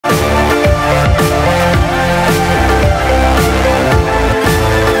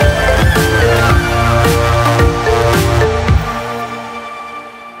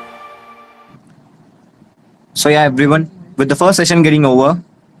So yeah, everyone, with the first session getting over,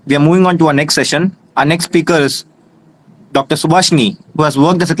 we are moving on to our next session. Our next speaker is Dr. SUBHASHINI, who has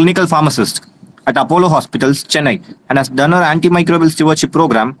worked as a clinical pharmacist at Apollo Hospitals, Chennai, and has done her antimicrobial stewardship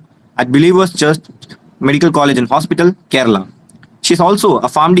program at Believers Church Medical College and Hospital, Kerala. She is also a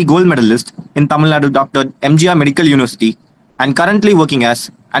PharmD gold medalist in Tamil Nadu Dr. MGR Medical University and currently working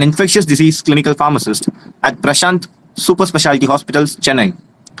as an infectious disease clinical pharmacist at Prashant Super Specialty Hospitals, Chennai.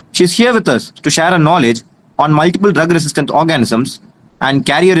 She is here with us to share her knowledge on multiple drug-resistant organisms and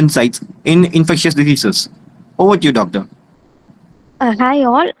carrier insights in infectious diseases. Over to you, doctor. Hi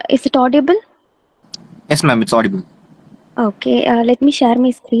all, is it audible? Yes, ma'am, it's audible. Okay, let me share my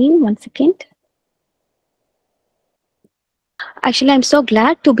screen 1 second. Actually, I'm so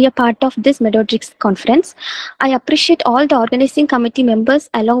glad to be a part of this Medodrix-Conference. I appreciate all the organizing committee members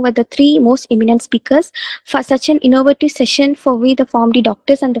along with the 3 most eminent speakers for such an innovative session for we the PharmD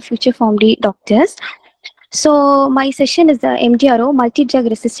doctors and the future PharmD doctors. So my session is the MDRO, multi-drug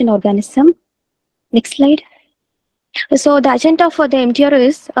resistant organism. Next slide. So the agenda for the MDR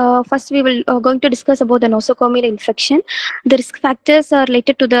is, first we will going to discuss about the nosocomial infection. The risk factors are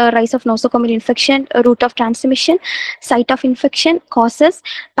related to the rise of nosocomial infection, route of transmission, site of infection, causes,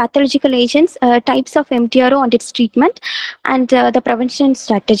 pathological agents, types of MDRO and its treatment, and the prevention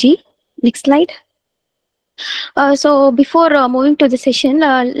strategy. Next slide. So before moving to the session,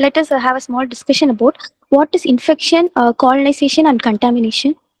 let us have a small discussion about what is infection, colonization and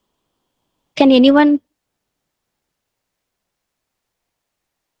contamination. Can anyone?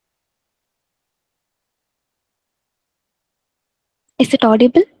 Is it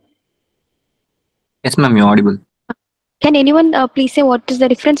audible? Yes, ma'am, you're audible. Can anyone please say what is the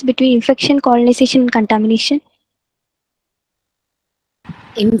difference between infection, colonization, and contamination?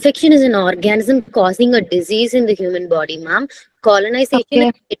 Infection is an organism causing a disease in the human body, ma'am. Colonization,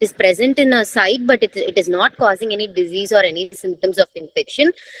 Okay. it is present in a site, but it is not causing any disease or any symptoms of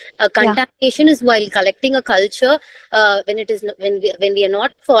infection. Contamination is while collecting a culture when we are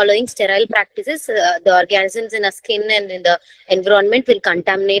not following sterile practices, the organisms in our skin and in the environment will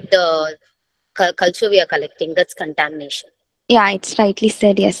contaminate the culture we are collecting. That's contamination. Yeah, it's rightly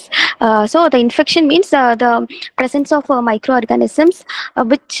said, yes. So the infection means the presence of microorganisms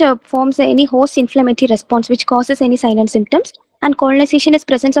which forms any host inflammatory response which causes any silent symptoms. And colonization is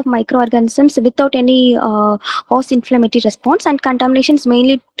presence of microorganisms without any host inflammatory response. And contamination is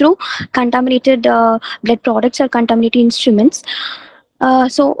mainly through contaminated blood products or contaminated instruments.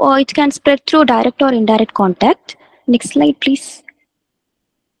 So it can spread through direct or indirect contact. Next slide, please.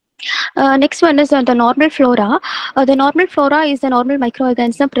 Next one is the normal flora. The normal flora is the normal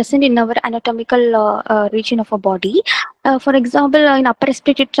microorganism present in our anatomical region of our body. For example, in upper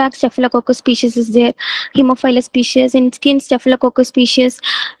respiratory tract, Staphylococcus species is there, Haemophilus species, in skin, Staphylococcus species,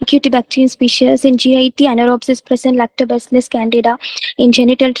 Cutibacterium species, in GIT, anaerobes is present, Lactobacillus candida, in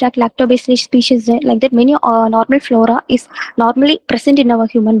genital tract, Lactobacillus species, like that. Many normal flora is normally present in our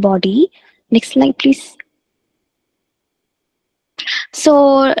human body. Next slide, please.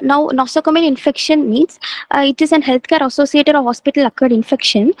 So now nosocomial infection means it is an healthcare associated or hospital acquired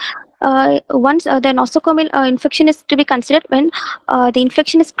infection. Once the nosocomial infection is to be considered when the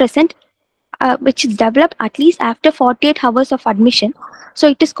infection is present, which is developed at least after 48 hours of admission. So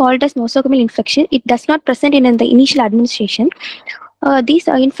it is called as nosocomial infection. It does not present in the initial administration. These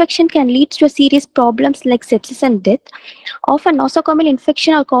infection can lead to serious problems like sepsis and death. Often nosocomial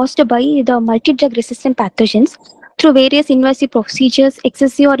infection are caused by the multi-drug resistant pathogens through various invasive procedures,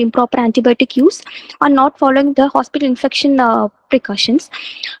 excessive or improper antibiotic use, or not following the hospital infection precautions.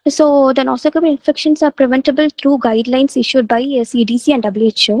 So the nosocomial infections are preventable through guidelines issued by CDC and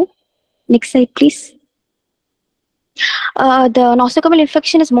WHO. Next slide, please. The nosocomial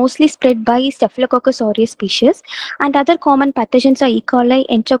infection is mostly spread by Staphylococcus aureus species, and other common pathogens are E. coli,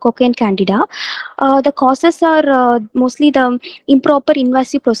 Enterococci, and Candida. The causes are mostly the improper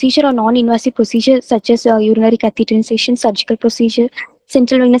invasive procedure or non-invasive procedure such as urinary catheterization, surgical procedure,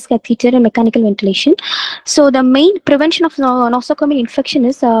 central venous catheter, and mechanical ventilation. So the main prevention of nosocomial infection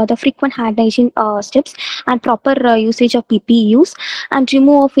is the frequent hand hygiene steps and proper usage of PPE use and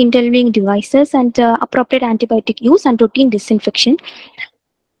remove of intervening devices and appropriate antibiotic use and routine disinfection.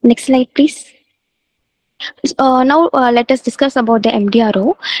 Next slide, please. Now let us discuss about the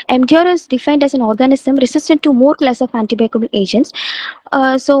MDRO. MDRO is defined as an organism resistant to more class of antimicrobial agents.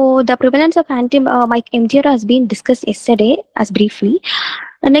 So the prevalence of MDRO has been discussed yesterday as briefly.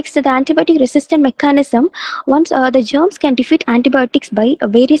 Next, the antibiotic resistant mechanism. Once the germs can defeat antibiotics by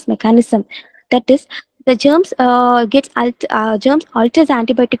various mechanisms. That is, the germs germs alters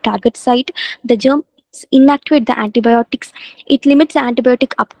antibiotic target site. The germ inactivate the antibiotics. It limits the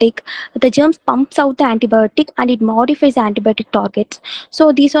antibiotic uptake. The germs pumps out the antibiotic and it modifies the antibiotic targets.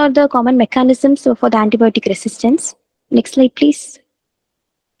 So these are the common mechanisms for the antibiotic resistance. Next slide, please.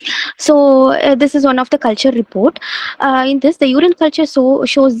 So this is one of the culture report. In this, the urine culture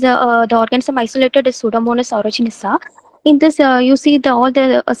shows the organism isolated as Pseudomonas aeruginosa. In this, you see all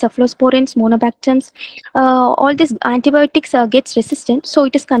the cephalosporins, monobactams, all these antibiotics gets resistant. So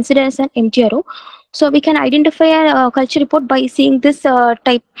it is considered as an MTRO. So we can identify a culture report by seeing this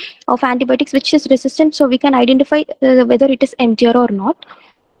type of antibiotics which is resistant. So we can identify whether it is MTRO or not.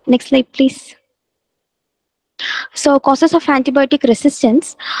 Next slide, please. So causes of antibiotic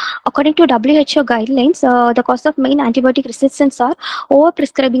resistance. According to WHO guidelines, the cause of main antibiotic resistance are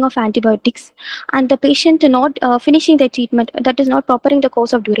overprescribing of antibiotics and the patient not finishing their treatment, that is not proper in the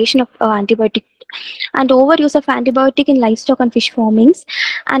course of duration of antibiotic, and overuse of antibiotic in livestock and fish farmings,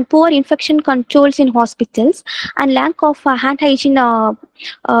 and poor infection controls in hospitals, and lack of hand hygiene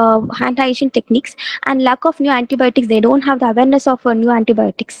techniques, and lack of new antibiotics. They don't have the awareness of new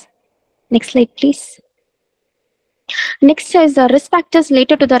antibiotics. Next slide, please. Next is the risk factors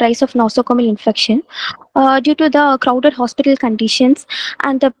related to the rise of nosocomial infection due to the crowded hospital conditions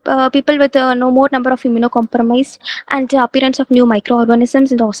and the people with no more number of immunocompromised and the appearance of new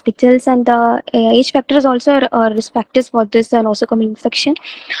microorganisms in the hospitals, and the age factor is also risk factors for this nosocomial infection,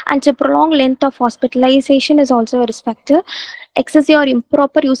 and the prolonged length of hospitalization is also a risk factor. Excessive or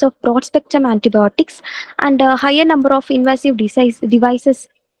improper use of broad spectrum antibiotics and a higher number of invasive devices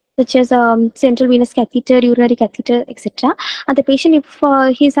such as central venous catheter, urinary catheter, etc. And the patient,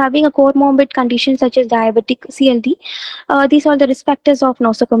 if he is having a comorbid condition such as diabetic, CLD, these are the risk factors of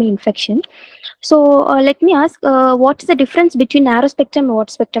nosocomial infection. So let me ask, what is the difference between narrow spectrum and broad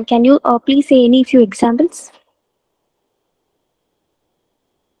spectrum? Can you please say any few examples?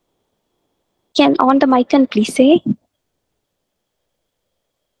 Can on the mic and please say.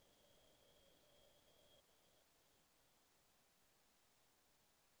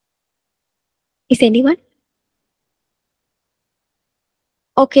 Is anyone?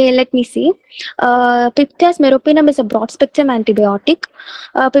 Okay, let me see. Piptas meropenem is a broad spectrum antibiotic.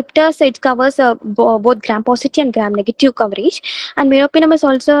 Piptas, it covers both gram positive and gram negative coverage, and meropenem is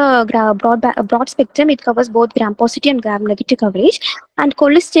also a broad spectrum. It covers both gram positive and gram negative coverage. And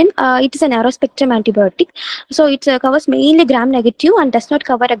colistin, it is a narrow spectrum antibiotic, so it covers mainly gram negative and does not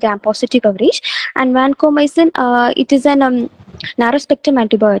cover a gram positive coverage. And vancomycin, it is an narrow spectrum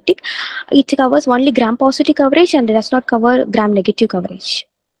antibiotic. It covers only gram positive coverage and does not cover gram negative coverage.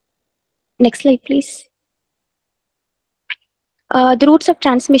 Next slide, please. The routes of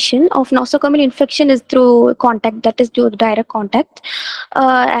transmission of nosocomial infection is through contact, that is through direct contact.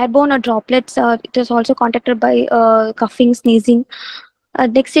 Airborne or droplets, it is also contacted by coughing, sneezing.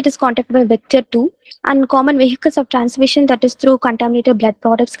 Next, it is contacted by vector 2. And common vehicles of transmission, that is through contaminated blood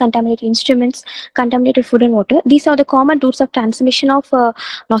products, contaminated instruments, contaminated food and water. These are the common routes of transmission of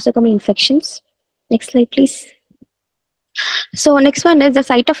nosocomial infections. Next slide, please. So next one is the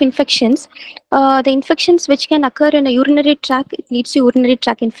site of infections. The infections which can occur in a urinary tract, it leads to urinary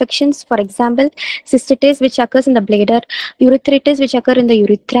tract infections. For example, cystitis, which occurs in the bladder, urethritis, which occur in the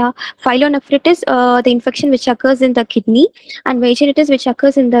urethra, pyelonephritis, the infection which occurs in the kidney, and vaginitis, which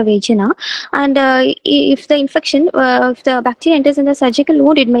occurs in the vagina. And if the infection, if the bacteria enters in the surgical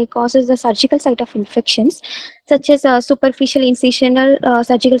wound, it may cause the surgical site of infections, such as superficial incisional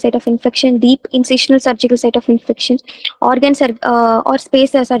surgical site of infection, deep incisional surgical site of infection, organs or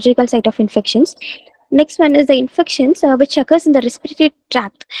space surgical site of infections. Next one is the infections which occurs in the respiratory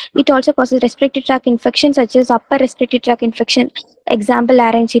tract. It also causes respiratory tract infections such as upper respiratory tract infection, example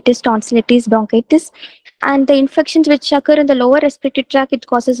laryngitis, tonsillitis, bronchitis. And the infections which occur in the lower respiratory tract, it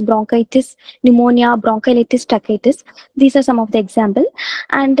causes bronchitis, pneumonia, bronchiolitis, tracheitis. These are some of the examples.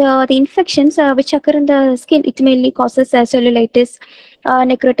 And the infections which occur in the skin, it mainly causes cellulitis,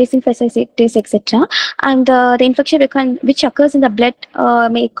 necrotizing fasciitis, etc. And the infection which occurs in the blood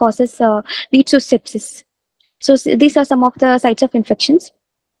may causes leads to sepsis. So these are some of the sites of infections.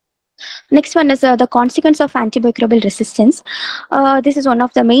 Next one is the consequence of antimicrobial resistance. This is one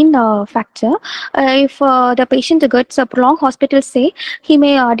of the main factor. If the patient gets a prolonged hospital stay, he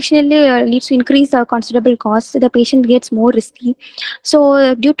may additionally leads to increase considerable cost. The patient gets more risky.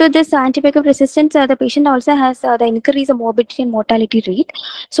 So due to this antimicrobial resistance, the patient also has the increase of morbidity and mortality rate.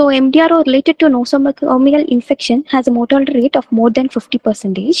 So MDRO related to nosocomial infection has a mortality rate of more than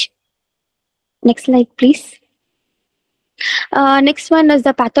 50%. Next slide, please. Next one is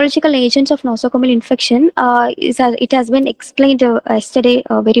the pathological agents of nosocomial infection. It has been explained yesterday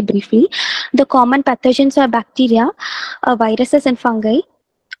very briefly. The common pathogens are bacteria, viruses, and fungi.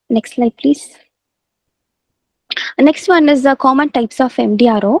 Next slide, please. Next one is the common types of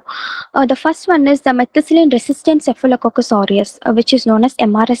MDRO. The first one is the methicillin resistant Staphylococcus aureus, which is known as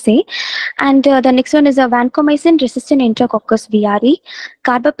MRSA. And the next one is the vancomycin resistant Enterococcus VRE,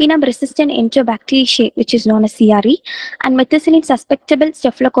 carbapenem resistant Enterobacteriaceae, which is known as CRE, and methicillin susceptible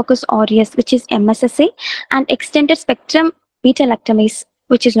Staphylococcus aureus, which is MSSA, and extended spectrum beta lactamase,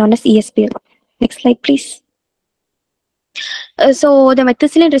 which is known as ESBL. Next slide, please. So the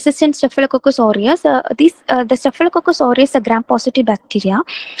methicillin resistant Staphylococcus aureus, the Staphylococcus aureus are gram-positive bacteria.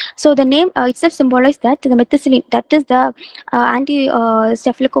 So the name itself symbolizes that the methicillin, that is the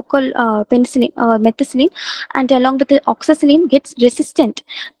anti-staphylococcal penicillin, methicillin, and along with the oxacillin gets resistant.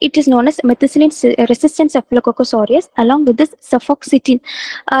 It is known as methicillin resistant Staphylococcus aureus. Along with this cefoxitin,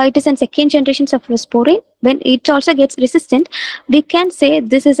 it is a second generation cephalosporin. When it also gets resistant, we can say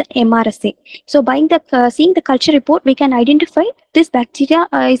this is MRSA. So by seeing the culture report, we can identify this bacteria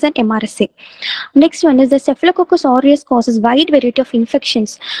is an MRSA. Next one is the Staphylococcus aureus causes wide variety of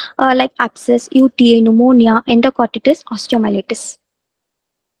infections like abscess, UTI, pneumonia, endocarditis, osteomyelitis.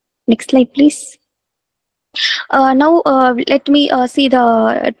 Next slide, please. Now let me see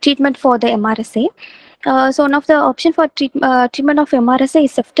the treatment for the MRSA. So one of the option for treatment of MRSA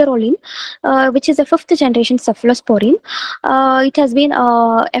is ceftaroline, which is a 5th generation cephalosporin. It has been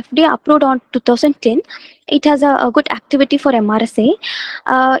FDA approved on 2010. It has a good activity for MRSA.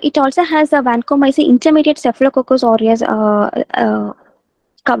 It also has a vancomycin intermediate Staphylococcus aureus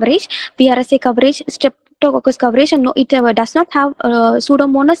coverage, VRSA coverage, Streptococcus coverage, and no, it does not have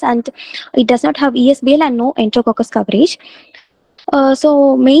Pseudomonas, and it does not have ESBL and no Enterococcus coverage.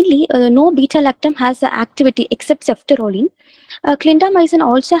 So mainly no beta-lactam has activity except ceftaroline. Clindamycin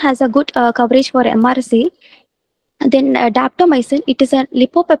also has a good coverage for MRSA. Then daptomycin, it is a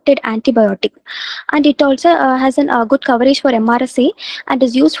lipopeptide antibiotic, and it also has a good coverage for MRSA and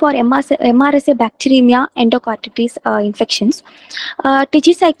is used for MRSA bacteremia endocarditis infections.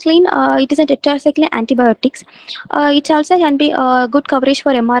 Tigecycline, it is a tetracycline antibiotics. It also can be good coverage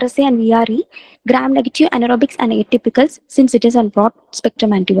for MRSA and VRE, gram-negative anaerobics and atypicals, since it is a broad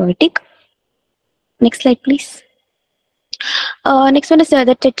spectrum antibiotic. Next slide, please. Next one is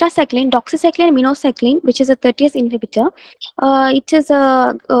the tetracycline, doxycycline, minocycline, which is a 30th inhibitor. It is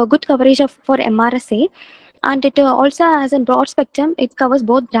a good coverage for MRSA, and it also has a broad spectrum. It covers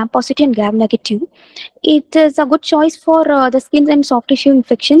both gram-positive and gram-negative. It is a good choice for the skin and soft tissue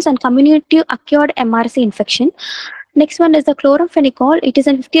infections and community-acquired MRSA infection. Next one is the chloramphenicol. It is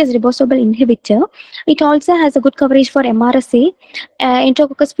a 50th ribosome inhibitor. It also has a good coverage for MRSA,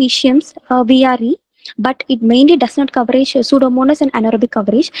 Enterococcus faeciums, VRE, but it mainly does not coverage Pseudomonas and anaerobic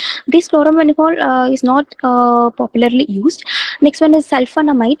coverage. This chloramphenicol is not popularly used. Next one is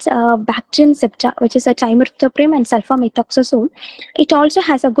sulfonamides, Bactrin septa, which is a trimethoprim and sulfamethoxazole. It also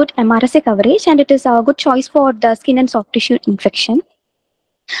has a good MRSA coverage, and it is a good choice for the skin and soft tissue infection.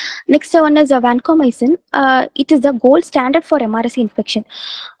 Next one is vancomycin. It is the gold standard for MRSA infection.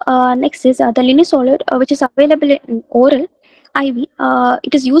 Next is the linezolid, which is available in oral IV.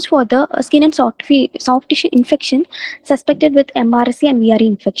 It is used for the skin and soft tissue infection suspected with MRSA and VRE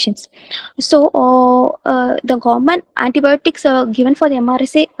infections. So the common antibiotics given for the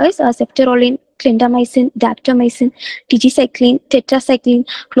MRSA is ceftaroline, clindamycin, daptomycin, tigecycline, tetracycline,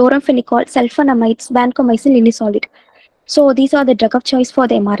 chloramphenicol, sulfonamides, vancomycin, linezolid. So these are the drug of choice for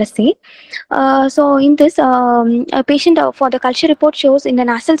the MRSA. So in this, a patient for the culture report shows in the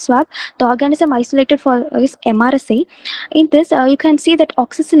nasal swab, the organism isolated for is MRSA. In this, you can see that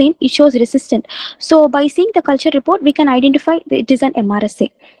oxacillin, it shows resistant. So by seeing the culture report, we can identify that it is an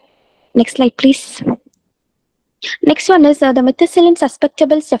MRSA. Next slide, please. Next one is the methicillin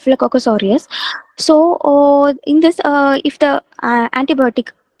susceptible Staphylococcus aureus. So in this, if the antibiotic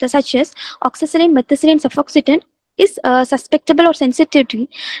such as oxacillin, methicillin, cefoxitin is susceptible or sensitive to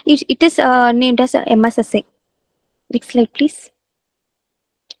it is named as MSSA. Next slide, please.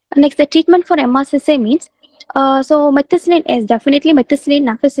 Next, the treatment for MSSA means so methicillin is definitely methicillin,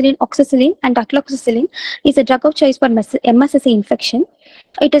 ampicillin, oxacillin, and dicloxacillin is a drug of choice for MSSA infection.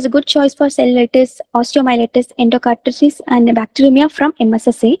 It is a good choice for cellulitis, osteomyelitis, endocarditis, and bacteremia from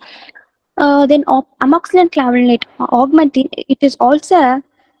MSSA. Then amoxicillin clavulinate, augmentin, it is also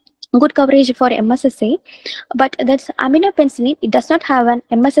good coverage for MSSA, but that's aminopenicillin, it does not have an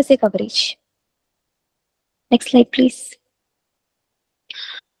MSSA coverage. Next slide, please.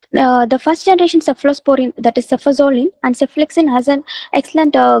 The first generation cephalosporin, that is cefazolin, and ceflexin has an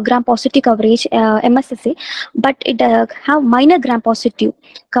excellent gram-positive coverage, MSSA, but it have minor gram-positive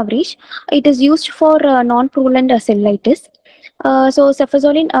coverage. It is used for non-purulent cellulitis. So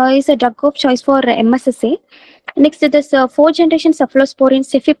cefazolin is a drug of choice for MSSA. Next, this fourth generation cephalosporin,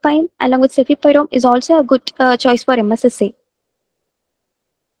 cefepime, along with cefepirone, is also a good choice for MSSA.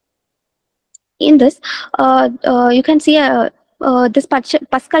 In this, you can see this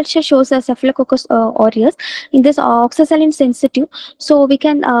pus culture shows a Staphylococcus aureus. In this, oxazolin sensitive, so we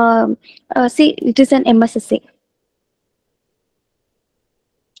can see it is an MSSA.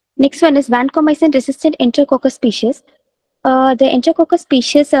 Next one is vancomycin resistant Enterococcus species. The Enterococcus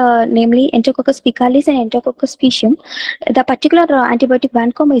species, namely Enterococcus faecalis and Enterococcus faecium, the particular antibiotic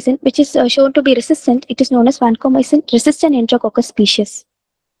vancomycin, which is shown to be resistant, it is known as vancomycin resistant Enterococcus species.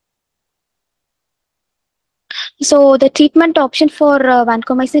 So the treatment option for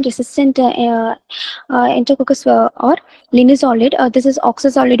vancomycin resistant Enterococcus or linezolid, this is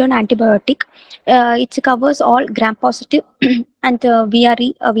oxazolidine antibiotic. It covers all gram-positive and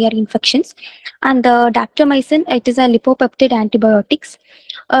VRE infections. And the daptomycin, it is a lipopeptide antibiotics.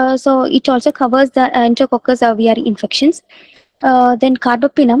 So it also covers the Enterococcus VRE infections. Then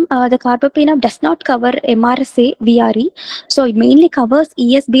carbapenem, the carbapenem does not cover MRSA, VRE. So it mainly covers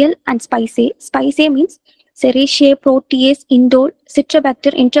ESBL and Spice A. Spice A means Serraceae, Protease, Indole,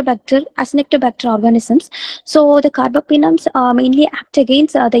 Citrobacter, Enterobacter, Acinetobacter organisms. So the carbapenems mainly act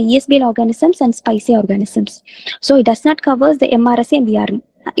against the ESBL organisms and Spice A organisms. So it does not cover the MRSA and VRE,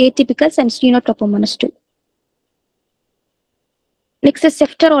 atypicals and Stenotropomonas too. Next is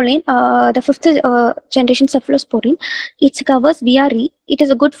ceftaroline, the fifth generation cephalosporin. It covers VRE. It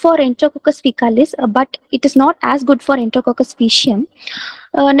is good for Enterococcus faecalis, but it is not as good for Enterococcus faecium.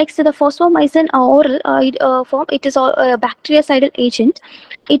 Next to the phosphomycin oral form, it is a bactericidal agent.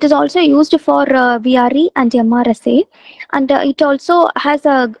 It is also used for VRE and MRSA, and it also has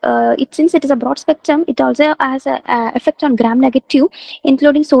since it is a broad spectrum, it also has a effect on gram-negative,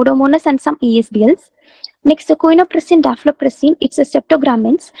 including Pseudomonas and some ESBLs. Next, the quinopressin, daflopressin, it's a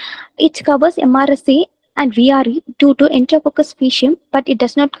streptogramins. It covers MRSA and VRE due to Enterococcus faecium, but it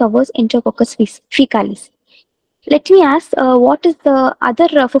does not cover Enterococcus faecalis. Let me ask, what is the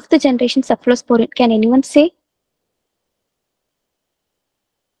other fifth generation cephalosporin? Can anyone say?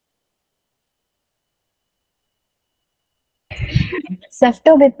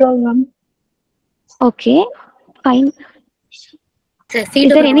 Ceftobiprazole. Okay, fine. Is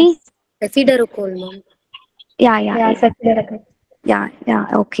there any? Cefiderocol, ma'am. Yeah,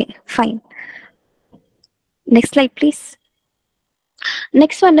 okay, fine. Next slide, please.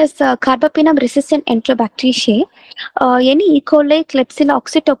 Next one is carbapenem resistant Enterobacteriaceae. Any E. coli, Klebsiella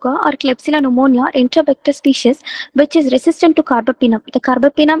oxytoca or Klebsiella pneumonia Enterobacter species which is resistant to carbapenem. The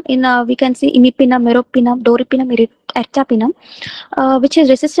carbapenem in we can see imipenem, meropenem, doripenem, ertapenem, which is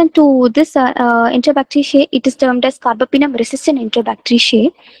resistant to this Enterobacteriaceae. It is termed as carbapenem resistant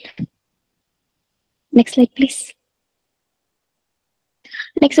Enterobacteriaceae. Next slide, please.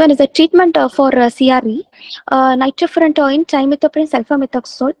 Next one is the treatment for CRE. Nitrofurantoin, trimethoprim,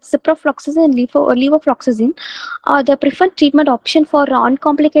 sulfamethoxazole, ciprofloxacin, and levofloxacin are the preferred treatment option for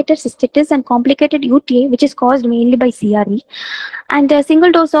uncomplicated cystitis and complicated UTA, which is caused mainly by CRE. And a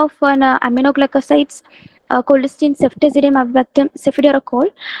single dose of aminoglycosides, colistin, ceftazidime, avibactam, cefiderocol,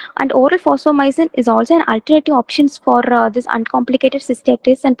 and oral phosphomycin is also an alternative option for this uncomplicated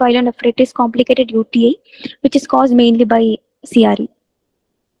cystitis and pyelonephritis complicated UTA, which is caused mainly by CRE.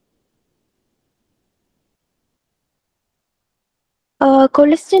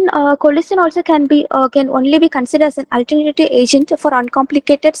 Colistin also can only be considered as an alternative agent for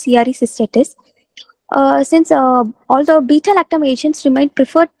uncomplicated CRE cystitis. Since although beta-lactam agents remain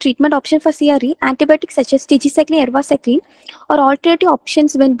preferred treatment option for CRE, antibiotics such as tigecycline, ervacycline are alternative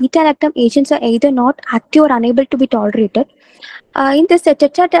options when beta-lactam agents are either not active or unable to be tolerated. In this,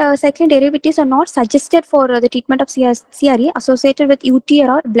 tetracycline derivatives are not suggested for the treatment of CRE associated with UTI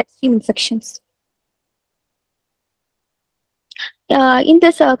or bloodstream infections. In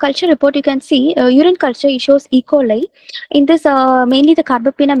this culture report, you can see urine culture, it shows E. coli. In this, mainly the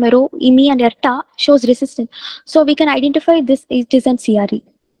carbapenem, mero, IMI, and ERTA shows resistance. So we can identify this, it is an CRE.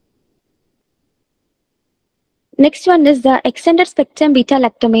 Next one is the extended spectrum beta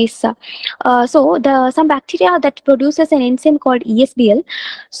lactamase. So some bacteria that produces an enzyme called ESBL.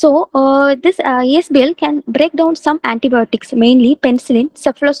 So this ESBL can break down some antibiotics, mainly penicillin,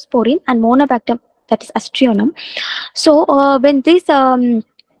 cephalosporin, and monobactam, that is Aztreonam. So when these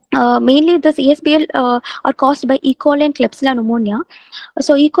mainly this ESBL are caused by E. coli and Klebsiella pneumonia.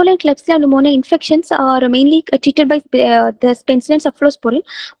 So E. coli and Klebsiella pneumonia infections are mainly treated by the penicillin, cephalosporin.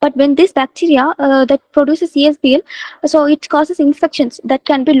 But when this bacteria that produces ESBL, so it causes infections that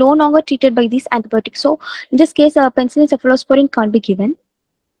can be no longer treated by these antibiotics. So in this case, penicillin, cephalosporin can't be given.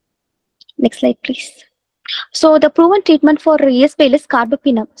 Next slide, please. So the proven treatment for ESBL is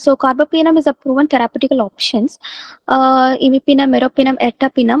carbapenem. So carbapenem is a proven therapeutical options. Imipenem, meropenem,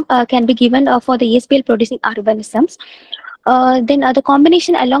 ertapenem can be given for the ESBL producing organisms. Then the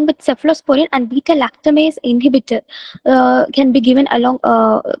combination along with cephalosporin and beta lactamase inhibitor can be given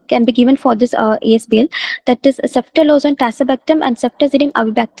for this ASBL. That is ceftolozane tazobactam and ceftazidime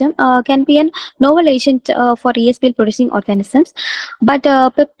avibactam can be a novel agent for ASBL producing organisms. But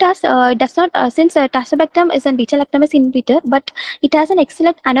peptase does not, since tazobactam is a beta lactamase inhibitor, but it has an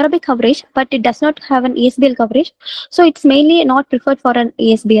excellent anaerobic coverage, but it does not have an ASBL coverage. So it's mainly not preferred for an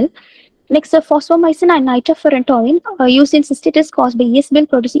ASBL. Next, phosphomycin and nitrofurantoin used in cystitis caused by ESBL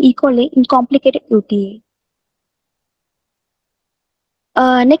producing E. coli in complicated UTA.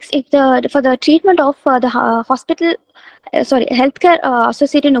 Next, if for the treatment of the healthcare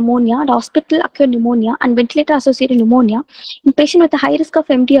associated pneumonia, and hospital acute pneumonia, and ventilator associated pneumonia in patient with a high risk of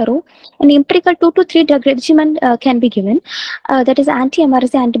MDRO, an empirical 2 to 3 drug regimen can be given. That is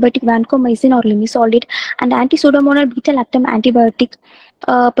anti-MRSA antibiotic vancomycin or lumisolid and anti-pseudomonal beta-lactam antibiotic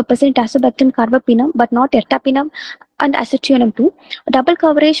piperacillin, tazobactam, carbapenem, but not ertapenem and acetylcholine 2. Double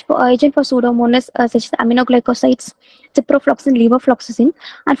coverage for agent for pseudomonas such as aminoglycosides, ciprofloxacin, levofloxacin,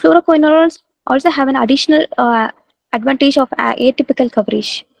 and fluoroquinolones also have an additional advantage of atypical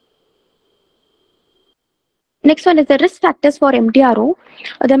coverage. Next one is the risk factors for MDRO.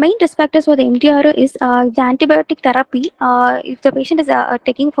 The main risk factors for the MDRO is the antibiotic therapy. If the patient is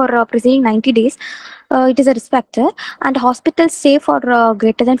taking for preceding 90 days, it is a risk factor, and hospital stay for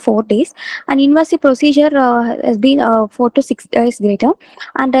greater than 4 days. An invasive procedure has been 4 to 6 days greater,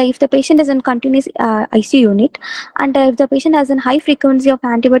 and if the patient is in continuous ICU unit, and if the patient has a high frequency of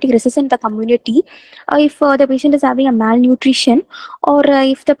antibiotic resistance in the community, if the patient is having a malnutrition, or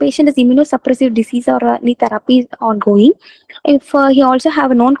if the patient is immunosuppressive disease or any therapy is ongoing, if he also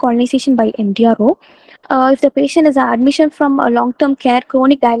have a known colonization by MDRO, if the patient is admission from a long-term care,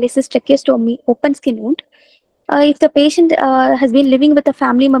 chronic dialysis, tracheostomy, open skin wound, if the patient has been living with a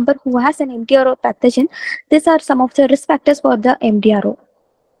family member who has an MDRO pathogen, these are some of the risk factors for the MDRO.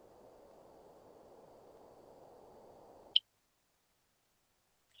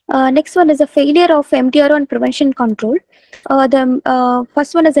 Next one is a failure of MDRO and prevention control. The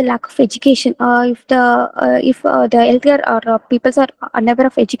first one is a lack of education. If the healthcare or people are unaware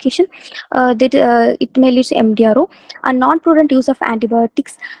of education, it may lead to MDRO. And non-prudent use of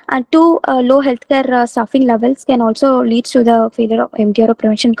antibiotics and low healthcare staffing levels can also lead to the failure of MDRO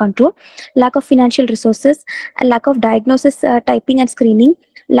prevention control. Lack of financial resources, and lack of diagnosis, typing and screening,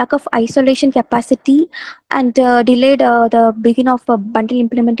 lack of isolation capacity, and delayed the beginning of bundle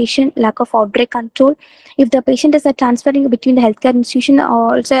implementation, lack of outbreak control. If the patient is transferring between the healthcare institution,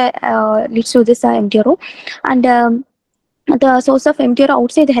 also leads to this MDRO. And the source of MDRO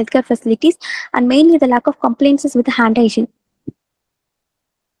outside the healthcare facilities, and mainly the lack of compliances with the hand hygiene.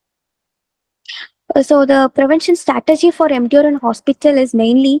 So the prevention strategy for MDR in hospital is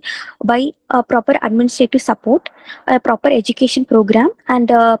mainly by proper administrative support, a proper education program, and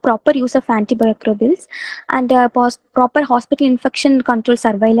proper use of antimicrobials, and proper hospital infection control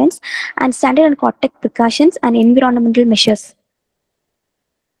surveillance, and standard and contact precautions and environmental measures.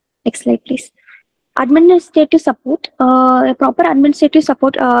 Next slide, please. Administrative support, a proper administrative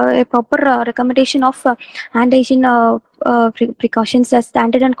support, a proper recommendation of hand hygiene precautions,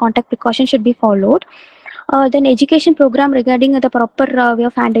 standard and contact precautions should be followed. Then education program regarding the proper way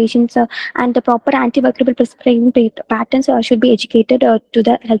of hand hygiene and the proper antimicrobial prescribing patterns should be educated to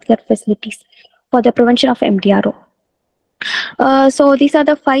the healthcare facilities for the prevention of MDRO. So these are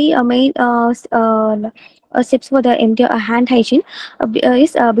the 5 main steps for the MDR hand hygiene.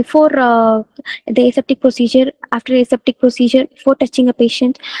 Before the aseptic procedure, after aseptic procedure, before touching a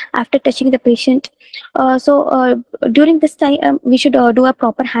patient, after touching the patient. So during this time, we should do a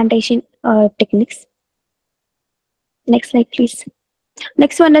proper hand hygiene techniques. Next slide, please.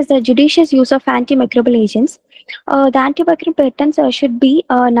 Next one is the judicious use of antimicrobial agents. The antimicrobial patterns should be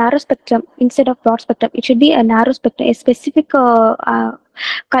a narrow spectrum instead of broad spectrum. It should be a narrow spectrum, a specific for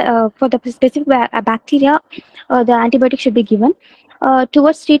the specific bacteria. The antibiotic should be given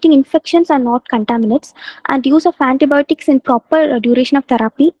towards treating infections and not contaminants, and use of antibiotics in proper duration of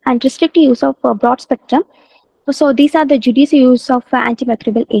therapy, and restricted use of broad spectrum. So these are the judicious use of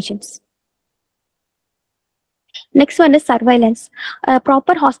antimicrobial agents. Next one is surveillance.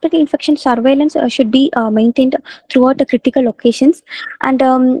 Proper hospital infection surveillance should be maintained throughout the critical locations, and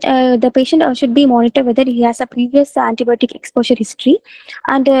the patient should be monitored whether he has a previous antibiotic exposure history,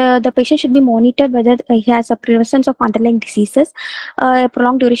 and the patient should be monitored whether he has a presence of underlying diseases.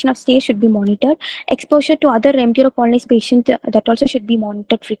 Prolonged duration of stay should be monitored. Exposure to other MDRO colonized patients that also should be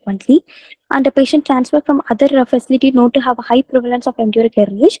monitored frequently. and a patient transfer from other facility known to have a high prevalence of MD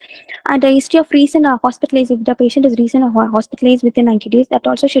carriage, and a history of recent hospitalized. If the patient is recent hospitalized within 90 days, that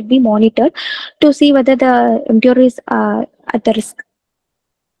also should be monitored to see whether the MD is at the risk.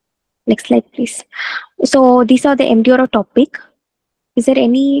 Next slide, please. So these are the MD topic. Is there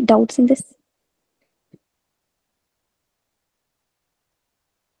any doubts in this?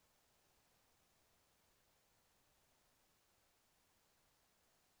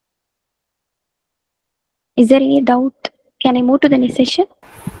 Is there any doubt? Can I move to the next session?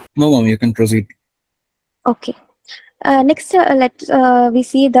 No, ma'am, you can proceed. Okay. Next, let we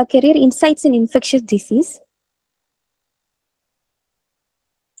see the career insights in infectious disease.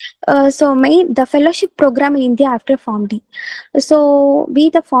 So the fellowship program in India after PharmD. So we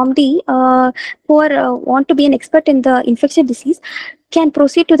the PharmD who are, want to be an expert in the infectious disease can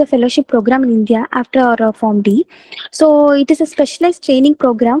proceed to the fellowship program in India after PharmD. So it is a specialized training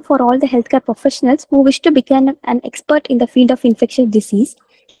program for all the healthcare professionals who wish to become an expert in the field of infectious disease.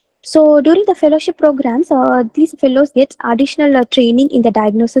 So during the fellowship programs, these fellows get additional training in the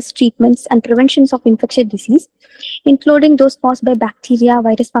diagnosis, treatments, and preventions of infectious disease, including those caused by bacteria,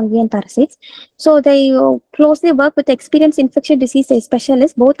 virus, fungi, and parasites. So they closely work with experienced infectious disease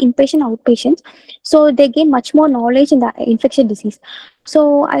specialists, both inpatient and outpatients. So they gain much more knowledge in the infectious disease.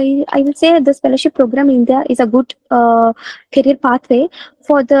 So I will say this fellowship program in India is a good career pathway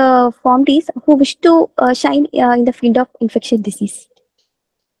for the PharmDs who wish to shine in the field of infectious disease.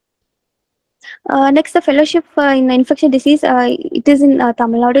 Next, the fellowship in infectious disease, it is in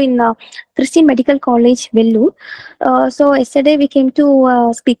Tamil Nadu in Christian Medical College, Vellore. So yesterday we came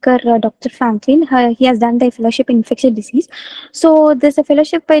to speaker Dr. Franklin. He has done the fellowship in infectious disease. So there's a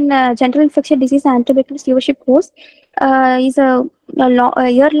fellowship in general infectious disease and antibacterial stewardship course. Is a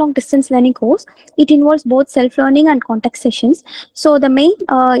year-long distance learning course. It involves both self-learning and contact sessions. So the main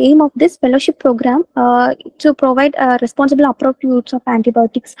aim of this fellowship program to provide responsible appropriate use of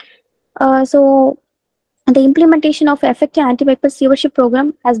antibiotics. So the implementation of effective antibacterial stewardship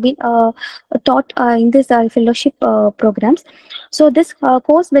program has been taught in this fellowship programs. So this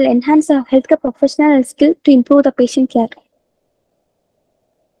course will enhance healthcare professional skill to improve the patient care.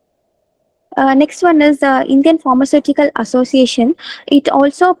 Next one is Indian Pharmaceutical Association. It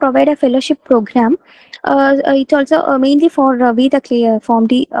also provide a fellowship program. It also mainly for we the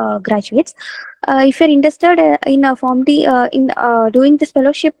PharmD graduates. If you're interested in PharmD in doing this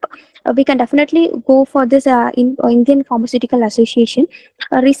fellowship, we can definitely go for this Indian Pharmaceutical Association.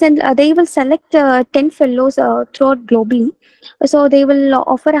 They will select 10 fellows throughout globally. So they will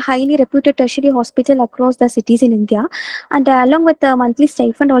offer a highly reputed tertiary hospital across the cities in India, and along with the monthly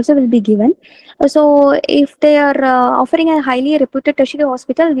stipend also will be given. So if they are offering a highly reputed tertiary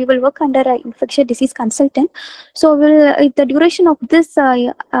hospital, we will work under an infectious disease consultant. So the duration of this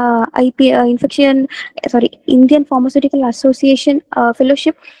Indian Pharmaceutical Association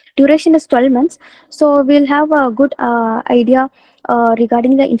fellowship duration is 12 months. So we'll have a good idea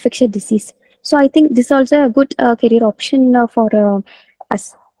regarding the infectious disease. So I think this is also a good career option for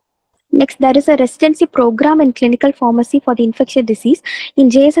us. Next, there is a residency program in clinical pharmacy for the infectious disease in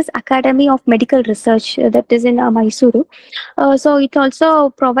JSS Academy of Medical Research, that is in Mysuru. So it also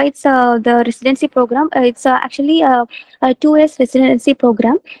provides the residency program. It's actually a 2 years residency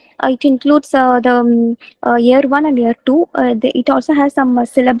program. It includes the year 1 and year 2. It also has some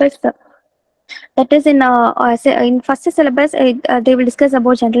syllabus. That is in first syllabus, they will discuss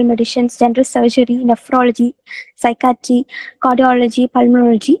about general medicine, general surgery, nephrology, psychiatry, cardiology,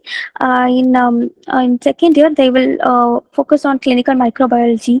 pulmonology. In second year, they will focus on clinical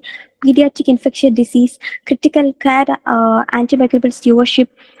microbiology, pediatric infectious disease, critical care, antimicrobial stewardship,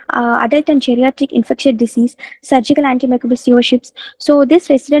 adult and geriatric infectious disease, surgical antimicrobial stewardships. So this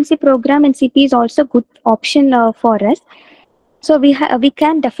residency program in CP is also a good option for us. So we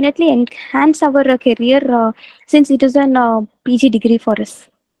can definitely enhance our career since it is an PG degree for us.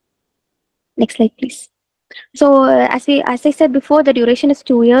 Next slide, please. So as I said before, the duration is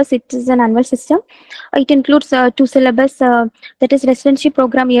 2 years. It is an annual system. It includes 2 syllabus. That is residency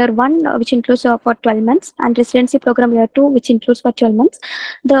program year 1, which includes for 12 months, and residency program year 2, which includes for 12 months.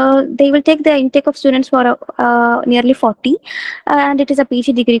 They will take the intake of students for nearly 40, and it is a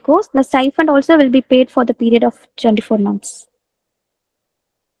PG degree course. The stipend also will be paid for the period of 24 months.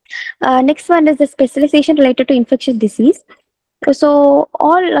 Next one is the specialization related to infectious disease. So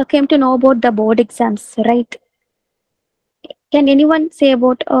all came to know about the board exams, right? Can anyone say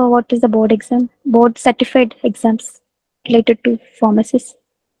about what is the board exam? Board certified exams related to pharmacists?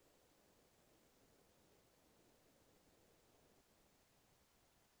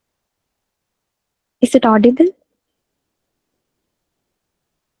 Is it audible?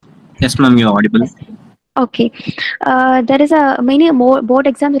 Yes, ma'am, you're audible. Okay. There is a many more board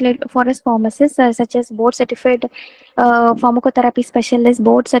exams related for us pharmacists, such as board certified pharmacotherapy specialist,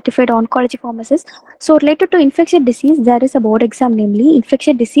 board certified oncology pharmacist. So related to infectious disease, there is a board exam, namely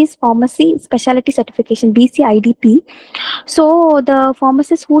infectious disease pharmacy specialty certification (BCIDP). So the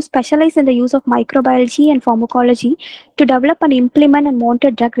pharmacists who specialize in the use of microbiology and pharmacology to develop and implement and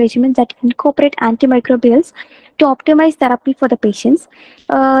monitor drug regimens that incorporate antimicrobials to optimize therapy for the patients.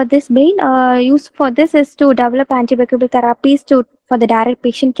 This main use for this is to develop antimicrobial therapies for the direct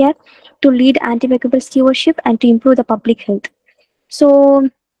patient care, to lead antimicrobial stewardship, and to improve the public health. So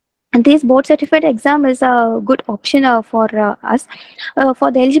and this board certified exam is a good option for us.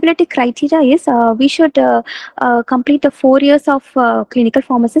 For the eligibility criteria is we should complete the 4 years of clinical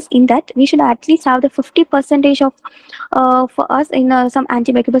pharmacist. In that, we should at least have the 50% of for us in some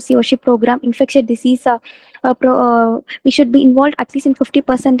antimicrobial stewardship program, infectious disease. We should be involved at least in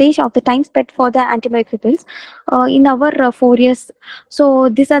 50% of the time spent for the antimicrobials in our 4 years. So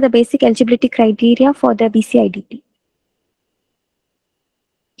these are the basic eligibility criteria for the BCIDP.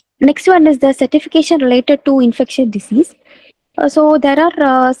 Next one is the certification related to infectious disease. So there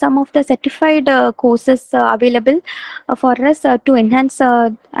are some of the certified courses available for us to enhance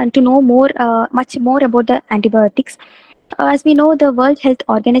and to know more, much more about the antibiotics. As we know, the World Health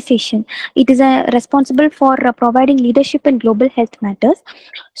Organization, it is responsible for providing leadership in global health matters.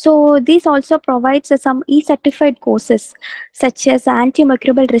 So this also provides some e-certified courses such as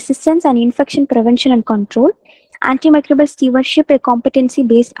antimicrobial resistance and infection prevention and control, antimicrobial stewardship, a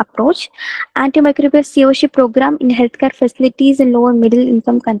competency-based approach, antimicrobial stewardship program in healthcare facilities in low and middle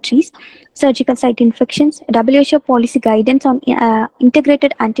income countries, surgical site infections, WHO policy guidance on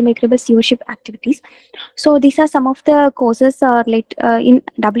integrated antimicrobial stewardship activities. So these are some of the courses in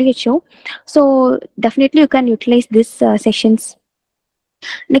WHO. So definitely you can utilize these sessions.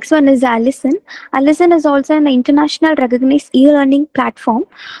 Next one is Allison. Allison is also an international recognized e-learning platform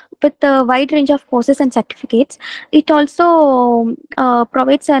with a wide range of courses and certificates. It also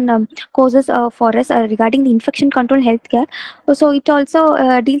provides courses for us regarding the infection control healthcare. So it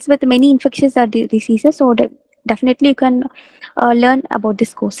also deals with many infectious diseases. So definitely you can learn about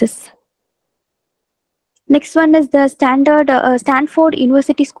these courses. Next one is the Stanford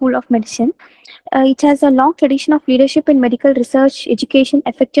University School of Medicine. It has a long tradition of leadership in medical research, education,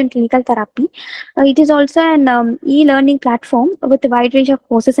 effective and clinical therapy. It is also an e-learning platform with a wide range of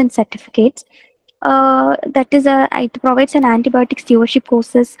courses and certificates. It provides an antibiotic stewardship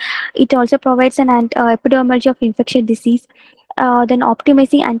courses. It also provides an epidemiology of infectious disease. Then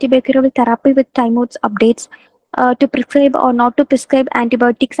optimizing antibacterial therapy with timeouts updates, to prescribe or not to prescribe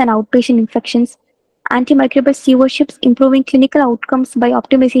antibiotics and outpatient infections. Antimicrobial stewardships, improving clinical outcomes by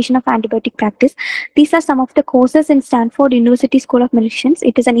optimization of antibiotic practice. These are some of the courses in Stanford University School of Medicine.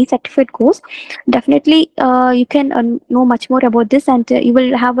 It is an e-certified course. Definitely, you can know much more about this, and you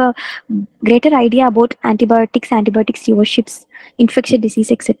will have a greater idea about antibiotics, antibiotic stewardships, infectious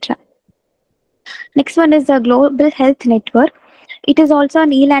disease, etc. Next one is the Global Health Network. It is also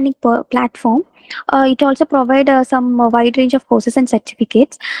an e-learning platform. It also provides some wide range of courses and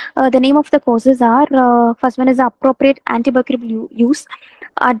certificates. The name of the courses are, first one is appropriate antibacterial use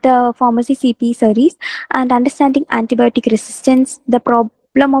at the pharmacy CP series, and understanding antibiotic resistance, the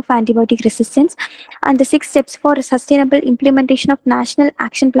problem of antibiotic resistance, and the 6 steps for sustainable implementation of national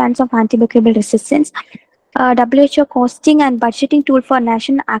action plans of antibacterial resistance. WHO costing and budgeting tool for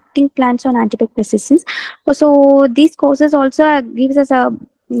national acting plans on antibiotic resistance. So these courses also gives us a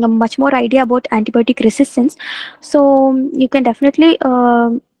much more idea about antibiotic resistance. So you can definitely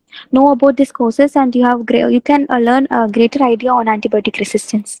know about these courses, and you can learn a greater idea on antibiotic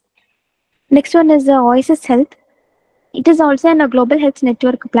resistance. Next one is Oasis Health. It is also a global health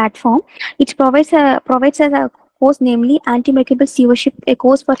network platform. It provides as a course, namely antimicrobial stewardship, a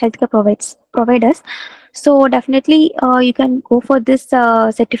course for healthcare providers. So definitely you can go for this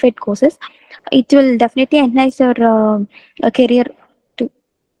certified courses. It will definitely enhance your career too.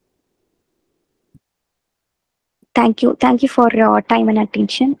 Thank you for your time and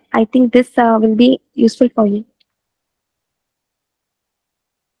attention. I think this will be useful for you.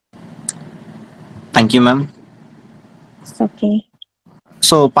 Thank you, ma'am. It's okay.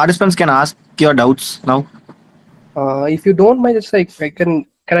 So participants can ask your doubts now. If you don't mind, it's like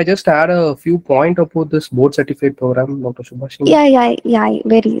can I just add a few points about this board certified program, Dr. Subhashini? Yeah.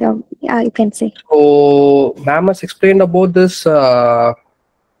 Very. Yeah, you can say. So, ma'am has explained about this board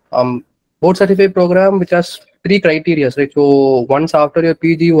certified program, which has three criteria, right? So once after your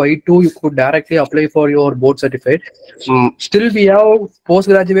PG Y2, you could directly apply for your board certificate. Still, we have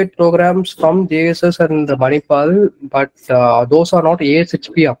postgraduate programs from JSS and Manipal, but those are not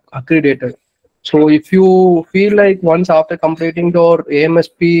ASHP accredited. So if you feel like once after completing your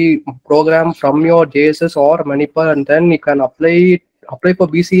AMSP program from your JSS or Manipal, and then you can apply for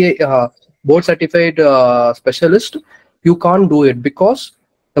BCA board certified specialist, you can't do it because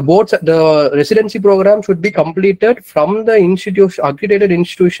the residency program should be completed from the institution, accredited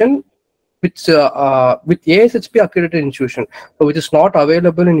institution, with ASHP accredited institution, which is not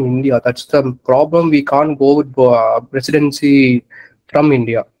available in India. That's the problem. We can't go with residency from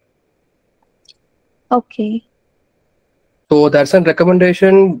India. Okay. So that's a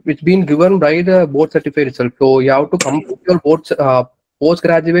recommendation which been given by the board certificate itself. So you have to complete your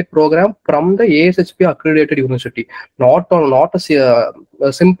postgraduate program from the ASHP accredited university, not a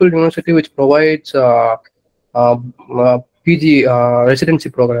simple university which provides PG residency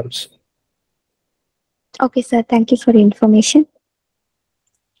programs. Okay, sir. Thank you for the information.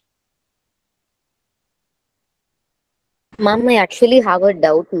 Ma'am, I actually have a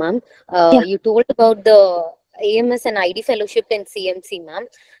doubt, ma'am. You told about the AMS and ID fellowship in CMC, ma'am.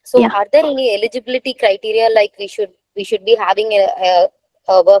 So, are there any eligibility criteria like we should be having a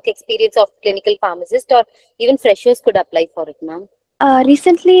work experience of clinical pharmacist, or even freshers could apply for it, ma'am?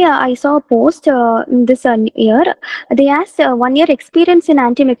 Recently, I saw a post in this year. They asked 1 year experience in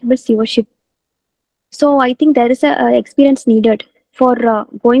antimicrobial stewardship. So I think there is a experience needed for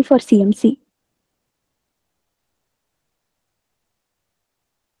going for CMC.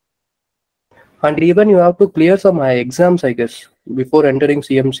 And even you have to clear some exams, I guess, before entering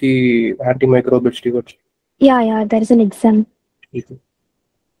CMC antimicrobial stewardship. Yeah, there is an exam. Is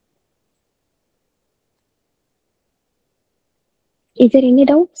there any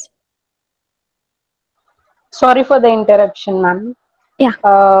doubts? Sorry for the interruption, ma'am. Yeah.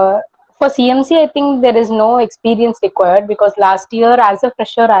 For CMC, I think there is no experience required because last year, as a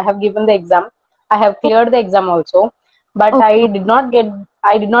fresher, I have given the exam. I have cleared the exam also, but I did not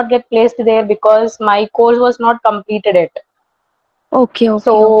get placed there because my course was not completed yet. Okay.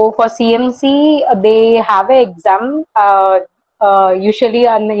 So for CMC, they have an exam usually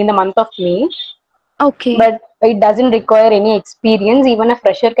in the month of May. Okay. But it doesn't require any experience. Even a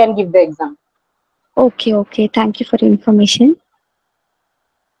fresher can give the exam. Okay. Thank you for the information.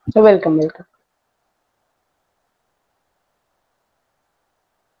 You're welcome.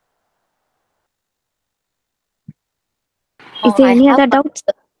 Is there any other doubts?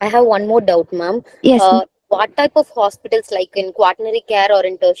 I have one more doubt, ma'am. Yes. What type of hospitals, like in quaternary care or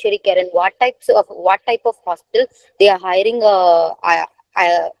in tertiary care, and what type of hospital they are hiring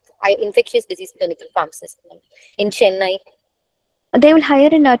infectious disease clinical pharmacist in Chennai? They will hire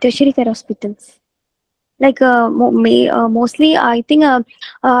in tertiary care hospitals. Like mostly, I think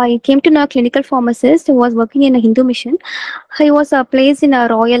I came to know a clinical pharmacist who was working in a Hindu mission. He was placed in a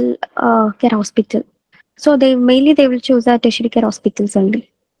royal care hospital. So they will choose a tertiary care hospitals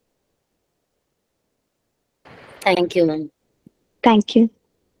only. Thank you, ma'am. Thank you.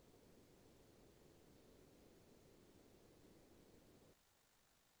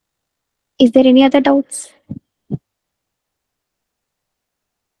 Is there any other doubts?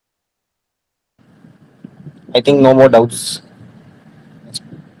 I think no more doubts.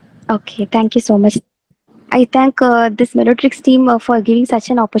 Okay, thank you so much. I thank this Medodrix team for giving such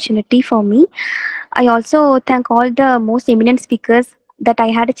an opportunity for me. I also thank all the most eminent speakers that I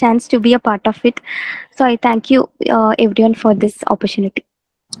had a chance to be a part of it. So I thank you everyone for this opportunity.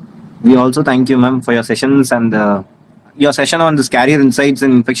 We also thank you, ma'am, for your sessions and your session on this career insights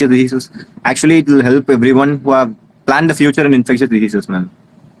in infectious diseases. Actually, it will help everyone who have planned the future in infectious diseases, ma'am.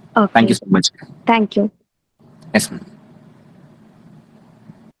 Okay. Thank you so much. Thank you. Yes, ma'am.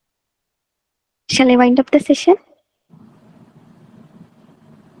 Shall I wind up the session?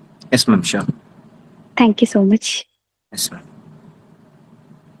 Yes, ma'am, sure. Thank you so much. Yes, ma'am.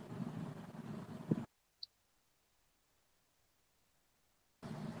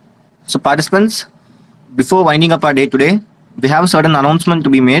 So participants, before winding up our day today, we have a certain announcement to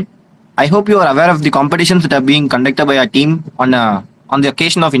be made. I hope you are aware of the competitions that are being conducted by our team on the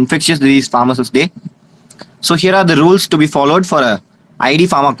occasion of Infectious Disease Pharmacist Day. So here are the rules to be followed for a ID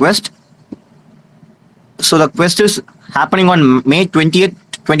Pharma Quest. So the quest is happening on May 20th,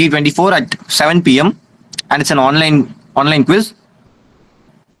 2024 at 7 p.m. and it's an online quiz.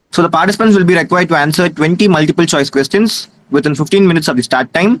 So the participants will be required to answer 20 multiple choice questions within 15 minutes of the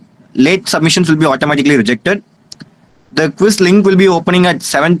start time. Late submissions will be automatically rejected. The quiz link will be opening at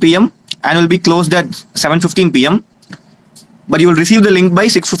 7 p.m. and will be closed at 7:15 p.m. But you will receive the link by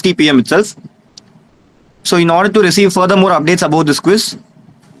 6:50 p.m. itself. So in order to receive further more updates about this quiz,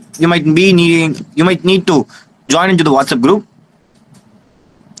 you might need to join into the WhatsApp group.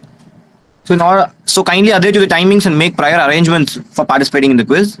 So kindly adhere to the timings and make prior arrangements for participating in the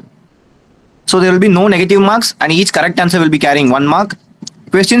quiz. So there will be no negative marks and each correct answer will be carrying 1 mark.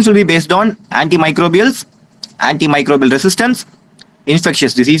 Questions will be based on antimicrobials, antimicrobial resistance,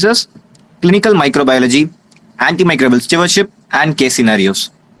 infectious diseases, clinical microbiology, antimicrobial stewardship, and case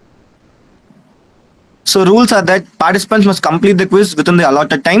scenarios. So rules are that participants must complete the quiz within the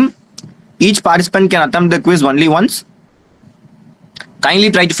allotted time. Each participant can attempt the quiz only once.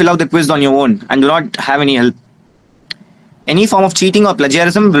 Kindly try to fill out the quiz on your own and do not have any help. Any form of cheating or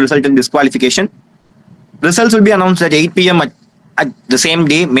plagiarism will result in disqualification. Results will be announced at 8 p.m. at the same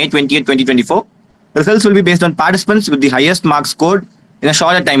day, May 20th, 2024. Results will be based on participants with the highest marks scored in a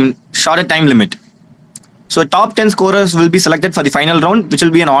shorter time limit. So top 10 scorers will be selected for the final round, which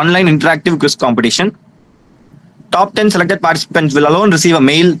will be an online interactive quiz competition. Top 10 selected participants will alone receive a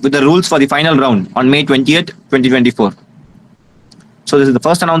mail with the rules for the final round on May 20th, 2024. So this is the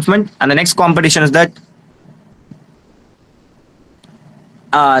first announcement, and the next competition is that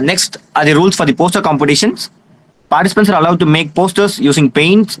next are the rules for the poster competitions. Participants are allowed to make posters using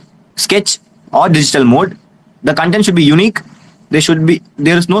paint, sketch, or digital mode. The content should be unique.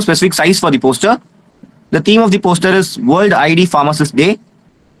 There is no specific size for the poster. The theme of the poster is World ID Pharmacist Day.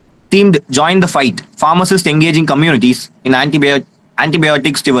 Themed Join the Fight, Pharmacists Engaging Communities in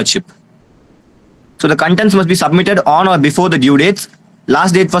Antibiotic Stewardship. So the contents must be submitted on or before the due dates.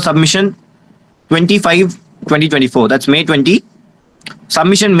 Last date for submission 25/2024. That's May 20.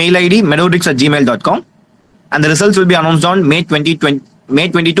 Submission mail ID medodrix@gmail.com. And the results will be announced on May 22,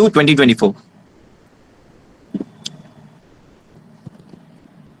 2024.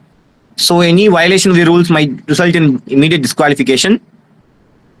 So any violation of the rules might result in immediate disqualification.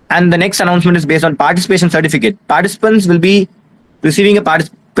 And the next announcement is based on participation certificate. Participants will be receiving a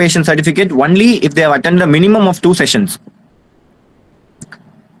participation certificate only if they have attended a minimum of 2 sessions.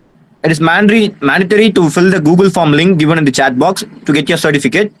 It is mandatory to fill the Google form link given in the chat box to get your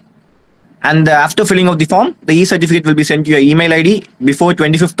certificate. And after filling out the form, the e-certificate will be sent to your email ID before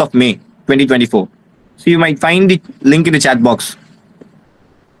 25th of May, 2024. So you might find the link in the chat box.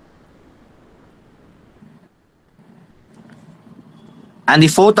 And the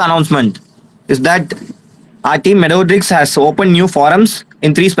fourth announcement is that our team Medodrix has opened new forums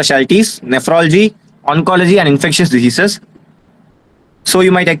in 3 specialties: nephrology, oncology, and infectious diseases. So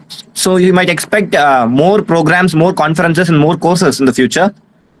you might expect more programs, more conferences, and more courses in the future.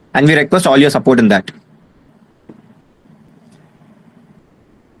 And we request all your support in that.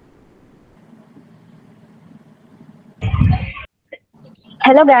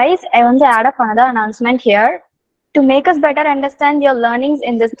 Hello guys, I want to add up another announcement here. To make us better understand your learnings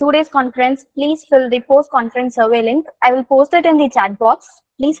in this 2 days conference, please fill the post-conference survey link. I will post it in the chat box.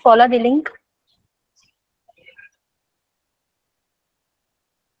 Please follow the link.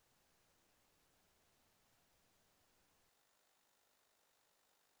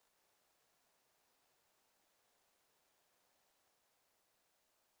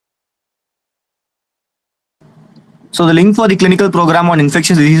 So the link for the clinical program on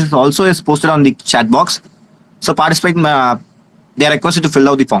infectious diseases also is posted on the chat box. So participate, they are requested to fill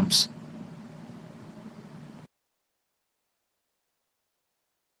out the forms.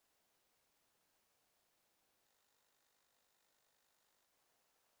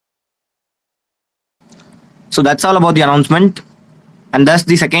 So that's all about the announcement. And thus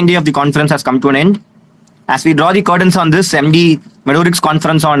the second day of the conference has come to an end. As we draw the curtains on this MD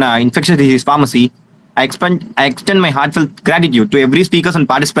Medodrix-Conference on infectious disease pharmacy, I extend my heartfelt gratitude to every speakers and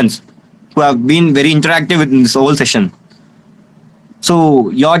participants who have been very interactive in this whole session. So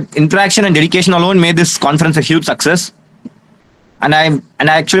your interaction and dedication alone made this conference a huge success. And I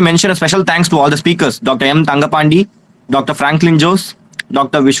actually mention a special thanks to all the speakers: Dr. M. Tangapandi, Dr. Franklin Jose,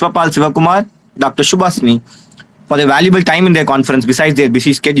 Dr. Vishwapal Sivakumar, Dr. SUBHASHINI for their valuable time in their conference besides their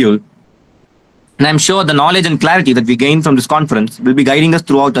busy schedule. And I'm sure the knowledge and clarity that we gain from this conference will be guiding us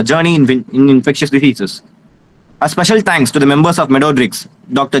throughout our journey in infectious diseases. A special thanks to the members of Medodrix,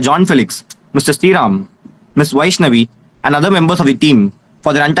 Dr. John Felix, Mr. Sriram, Ms. Vaishnavi, and other members of the team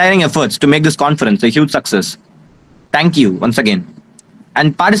for their untiring efforts to make this conference a huge success. Thank you once again.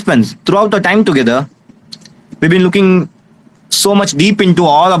 And participants, throughout our time together, we've been looking so much deep into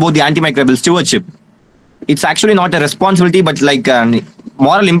all about the antimicrobial stewardship. It's actually not a responsibility, but like a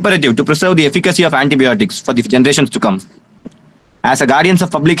moral imperative to preserve the efficacy of antibiotics for the generations to come. As a guardians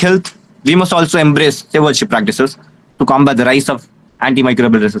of public health, we must also embrace stewardship practices to combat the rise of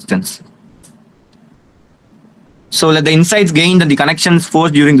antimicrobial resistance. So let the insights gained and the connections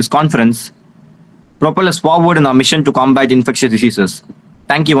forged during this conference propel us forward in our mission to combat infectious diseases.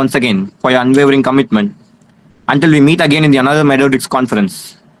 Thank you once again for your unwavering commitment. Until we meet again in the another Medodrix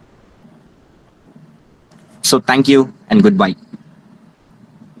conference. So thank you and goodbye.